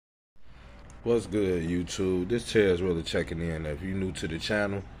What's good, YouTube? This Tez really checking in. If you're new to the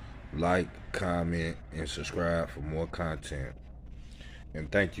channel, like, comment, and subscribe for more content.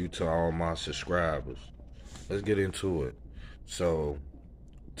 And thank you to all my subscribers. Let's get into it. So,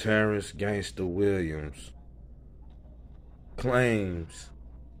 Terrence Gangsta Williams claims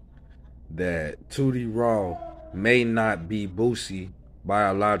that Tootie Raw may not be Boosie's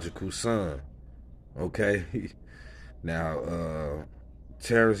biological son. Okay? Now,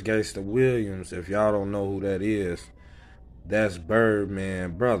 Terrence Gangsta Williams, if y'all don't know who that is, that's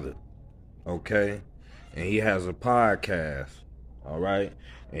Birdman brother, okay? And he has a podcast, all right?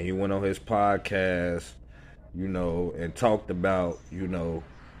 And he went on his podcast, and talked about,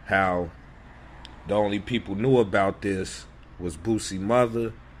 how the only people knew about this was Boosie's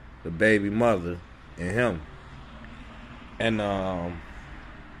mother, the baby mother, and him. And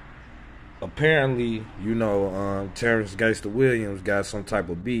apparently, Terrence Gangsta Williams got some type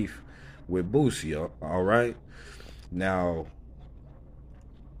of beef with Boosie, all right? Now,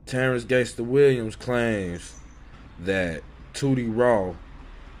 Terrence Gangsta Williams claims that Tootie Raw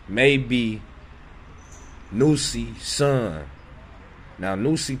may be Nussie's son. Now,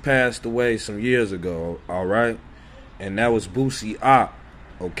 Nussie passed away some years ago, all right? And that was Boosie op,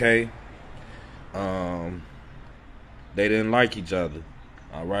 okay? They didn't like each other,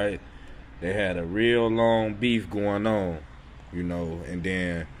 all right? They had a real long beef going on, and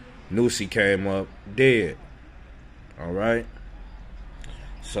then Nussie came up dead. All right.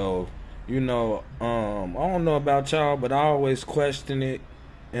 So, I don't know about y'all, but I always question it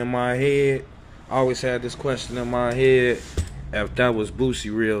in my head. I always had this question in my head if that was Boosie's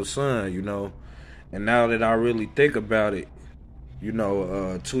real son, And now that I really think about it,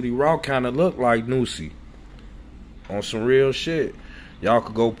 Tootie Raw kind of looked like Nussie on some real shit. Y'all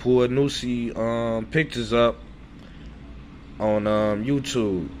could go pull Nussie pictures up on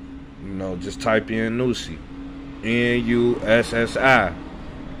YouTube. Just type in Nussie. Nussi.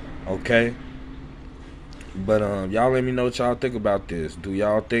 Okay? But y'all let me know what y'all think about this. Do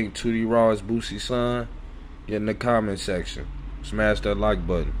y'all think Tootie Raw is Boosie's son? Get in the comment section. Smash that like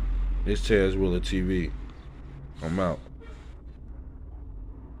button. This Tez Ruler TV. I'm out.